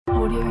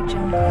Audio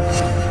Jungle.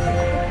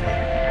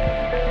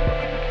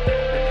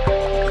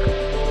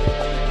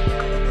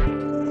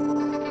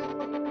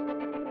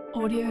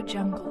 Audio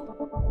Jungle.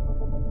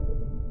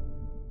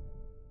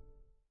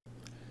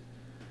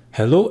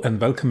 Hello and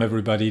welcome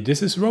everybody,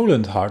 this is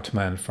Roland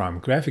Hartmann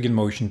from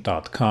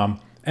graphicinmotion.com,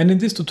 and in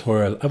this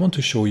tutorial I want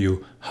to show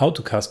you how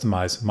to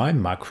customize my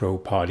macro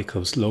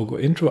particles logo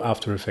intro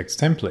After Effects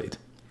template.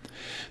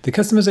 The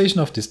customization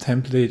of this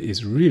template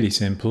is really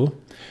simple.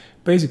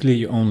 Basically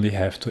you only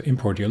have to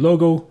import your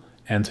logo,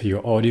 enter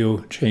your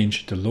audio,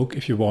 change the look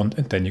if you want,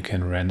 and then you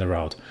can render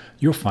out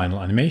your final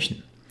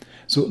animation.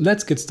 So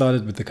let's get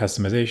started with the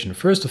customization.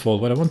 First of all,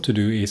 what I want to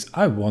do is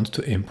I want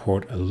to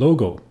import a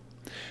logo.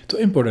 To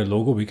import a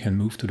logo, we can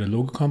move to the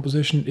logo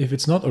composition. If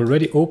it's not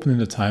already open in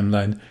the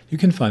timeline, you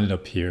can find it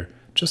up here.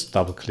 Just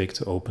double click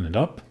to open it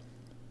up.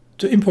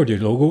 To import your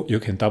logo, you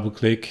can double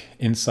click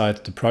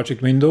inside the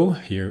project window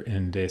here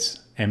in this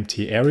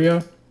empty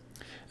area.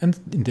 And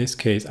in this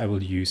case, I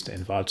will use the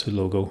Envato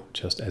logo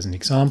just as an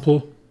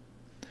example.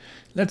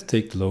 Let's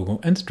take the logo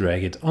and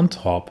drag it on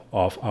top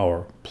of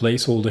our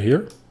placeholder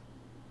here.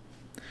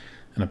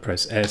 And I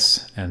press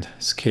S and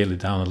scale it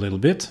down a little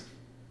bit,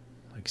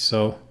 like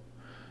so.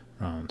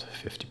 Around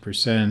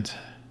 50%,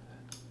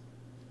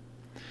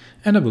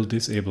 and I will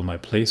disable my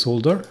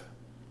placeholder,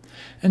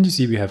 and you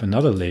see we have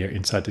another layer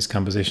inside this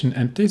composition,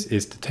 and this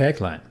is the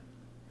tagline.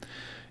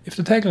 If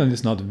the tagline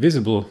is not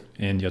visible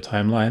in your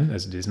timeline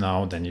as it is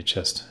now, then you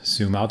just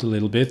zoom out a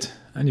little bit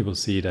and you will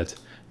see that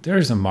there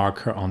is a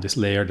marker on this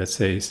layer that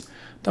says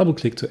double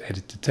click to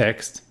edit the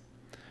text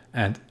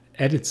and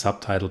edit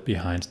subtitle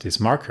behind this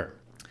marker.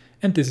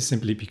 And this is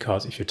simply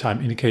because if your time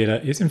indicator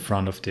is in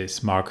front of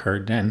this marker,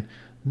 then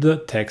the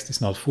text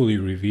is not fully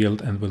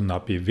revealed and will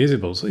not be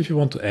visible. So if you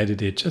want to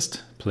edit it,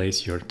 just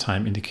place your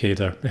time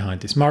indicator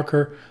behind this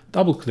marker,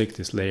 double click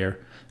this layer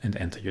and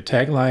enter your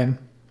tagline.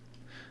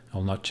 I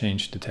will not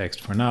change the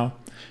text for now.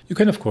 You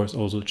can of course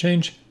also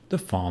change the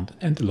font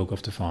and the look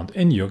of the font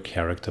in your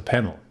character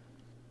panel.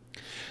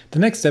 The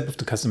next step of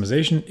the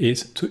customization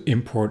is to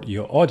import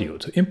your audio.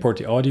 To import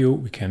the audio,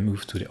 we can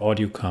move to the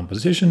audio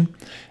composition,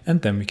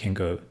 and then we can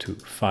go to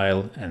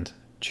File and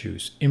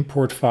choose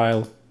Import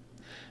File.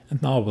 And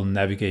now I will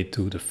navigate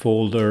to the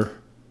folder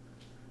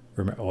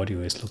where my audio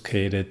is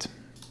located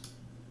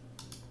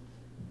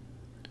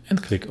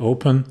and click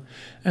Open,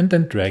 and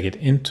then drag it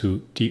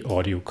into the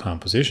audio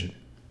composition.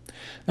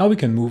 Now we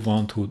can move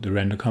on to the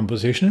render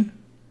composition,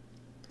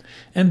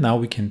 and now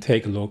we can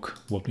take a look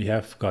what we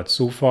have got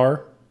so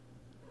far.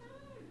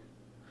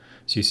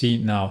 So you see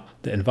now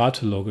the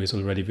Envato logo is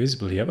already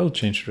visible here. I will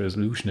change the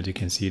resolution that you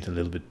can see it a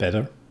little bit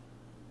better.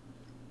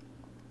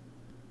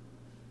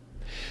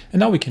 And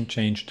now we can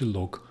change the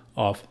look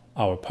of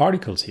our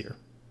particles here.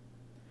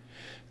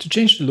 To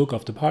change the look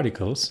of the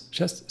particles,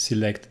 just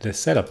select the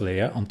setup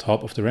layer on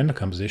top of the render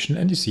composition,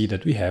 and you see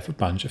that we have a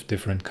bunch of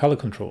different color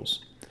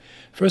controls.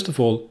 First of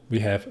all, we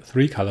have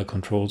 3 color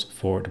controls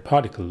for the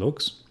particle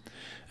looks,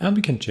 and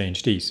we can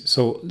change these.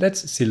 So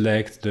let's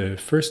select the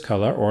first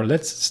color, or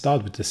let's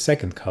start with the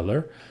second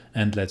color,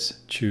 and let's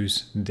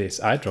choose this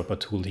eyedropper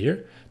tool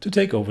here to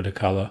take over the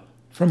color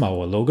from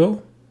our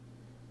logo.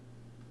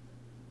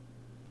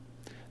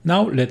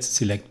 Now let's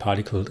select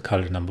particle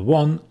color number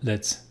 1.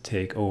 Let's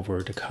take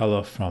over the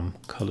color from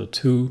color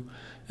 2.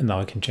 And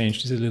now I can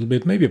change this a little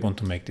bit. Maybe I want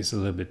to make this a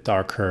little bit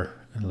darker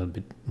and a little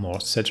bit more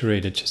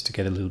saturated just to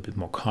get a little bit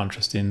more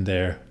contrast in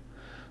there.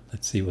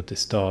 Let's see what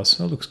this does.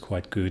 Well, it looks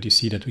quite good. You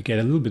see that we get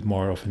a little bit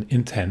more of an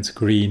intense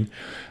green.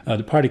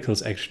 The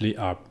particles actually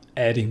are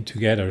adding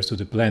together. So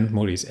the blend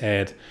mode is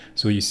add.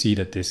 So you see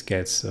that this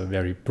gets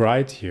very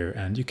bright here,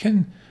 and you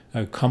can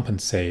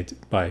compensate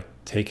by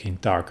taking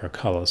darker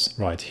colors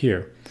right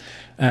here.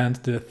 And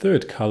the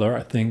third color,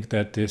 I think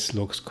that this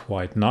looks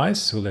quite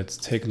nice. So let's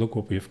take a look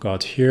what we've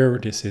got here.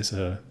 This is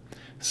a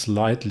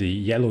slightly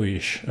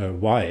yellowish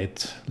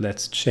white.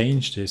 Let's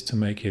change this to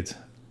make it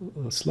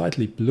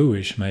slightly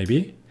bluish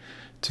maybe,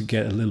 to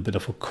get a little bit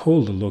of a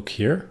colder look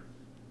here.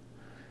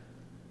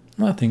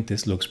 I think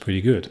this looks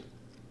pretty good.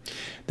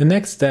 The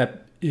next step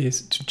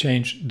is to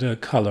change the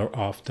color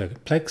of the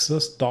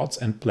Plexus dots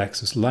and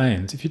Plexus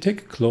lines. If you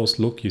take a close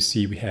look, you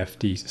see we have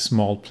these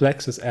small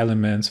Plexus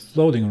elements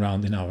floating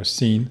around in our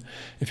scene.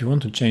 If you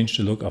want to change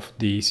the look of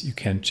these, you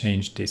can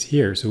change this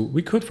here. So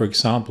we could, for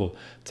example,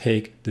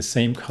 take the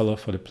same color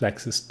for the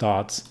Plexus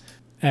dots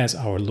as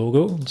our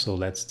logo. So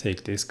let's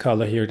take this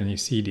color here. Then you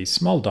see these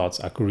small dots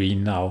are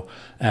green now.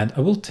 And I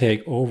will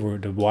take over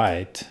the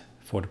white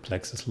for the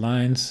Plexus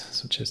lines.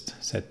 So just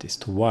set this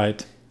to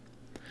white.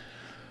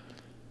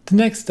 The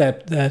next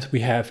step that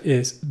we have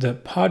is the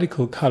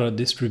particle color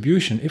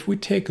distribution. If we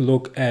take a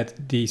look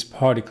at these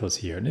particles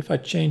here, and if I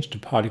change the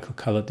particle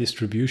color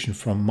distribution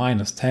from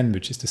 -10,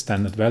 which is the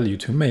standard value,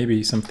 to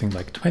maybe something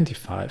like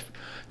 25,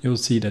 you'll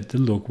see that the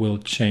look will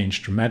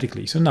change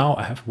dramatically. So now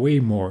I have way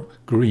more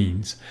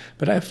greens,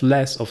 but I have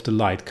less of the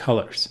light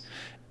colors.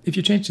 If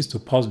you change this to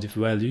a positive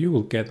value, you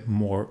will get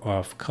more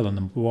of color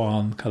number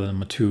 1, color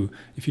number 2.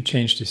 If you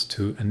change this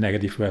to a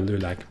negative value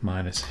like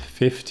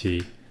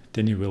 -50,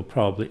 then you will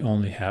probably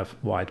only have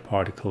white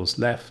particles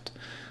left,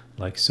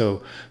 like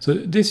so. So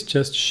this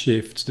just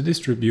shifts the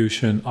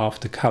distribution of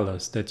the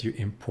colors that you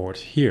import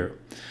here.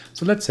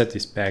 So let's set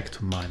this back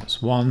to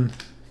 -1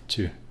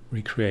 to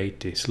recreate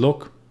this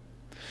look.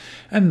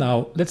 And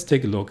now let's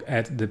take a look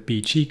at the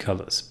BG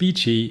colors.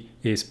 BG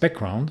is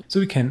background, so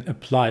we can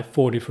apply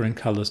 4 different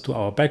colors to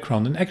our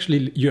background, and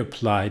actually you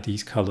apply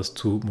these colors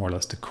to more or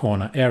less the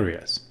corner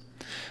areas.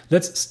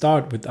 Let's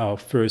start with our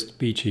first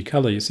BG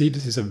color. You see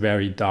this is a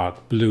very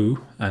dark blue,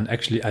 and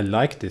actually I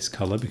like this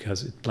color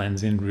because it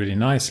blends in really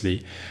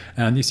nicely.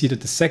 And you see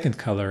that the second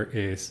color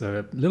is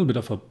a little bit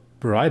of a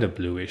brighter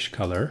bluish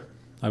color.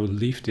 I will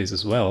leave this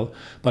as well,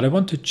 but I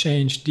want to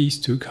change these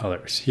 2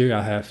 colors. Here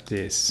I have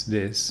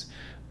this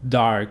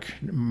dark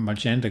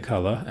magenta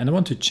color, and I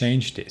want to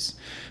change this.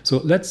 So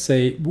let's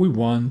say we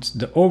want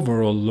the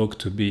overall look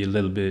to be a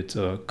little bit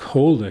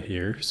colder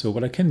here. So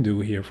what I can do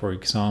here, for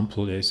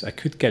example, is I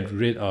could get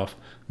rid of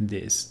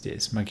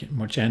this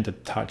magenta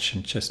touch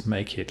and just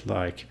make it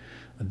like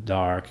a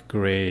dark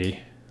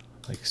gray,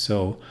 like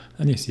so.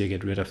 And you see I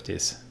get rid of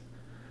this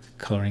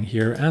coloring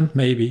here, and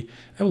maybe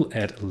I will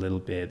add a little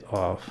bit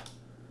of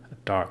a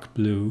dark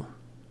blue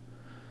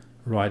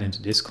right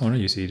into this corner.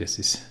 You see this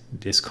is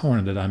this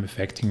corner that I'm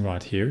affecting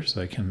right here,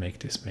 so I can make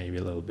this maybe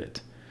a little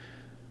bit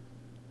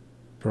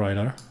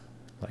brighter,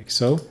 like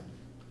so.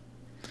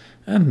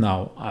 And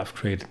now I've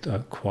created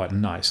quite a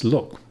nice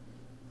look.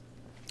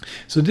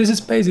 So this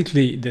is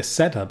basically the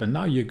setup, and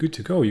now you're good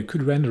to go. You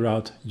could render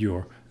out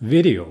your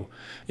video.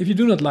 If you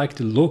do not like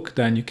the look,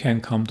 then you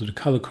can come to the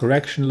color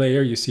correction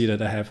layer. You see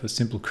that I have a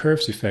simple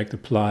curves effect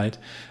applied.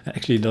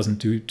 Actually, it doesn't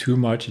do too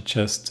much. It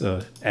just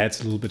adds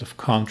a little bit of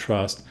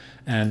contrast,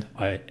 and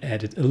I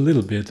added a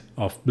little bit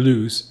of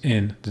blues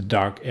in the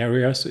dark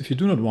area. So if you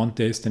do not want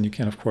this, then you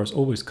can of course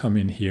always come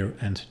in here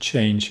and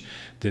change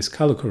this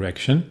color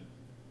correction.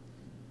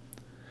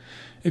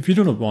 If you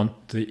do not want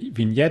the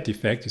vignette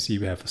effect, you see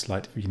we have a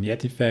slight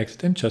vignette effect,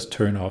 then just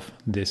turn off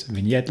this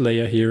vignette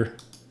layer here.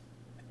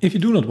 If you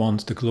do not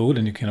want the glow,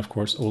 then you can of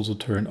course also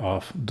turn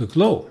off the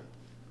glow.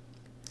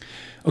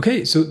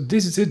 Okay, so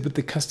this is it with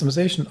the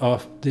customization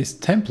of this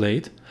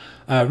template.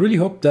 I really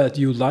hope that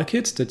you like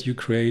it, that you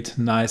create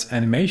nice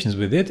animations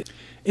with it.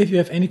 If you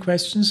have any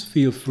questions,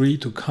 feel free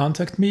to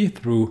contact me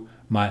through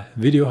my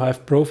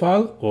VideoHive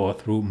profile or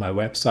through my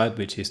website,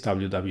 which is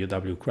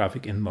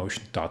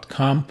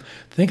www.graphicinmotion.com.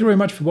 Thank you very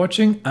much for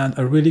watching, and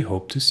I really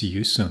hope to see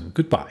you soon.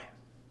 Goodbye.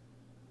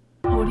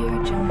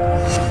 Audio Jungle.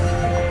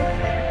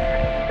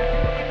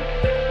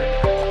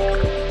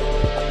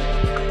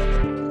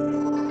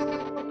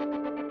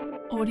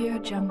 Audio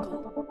Jungle.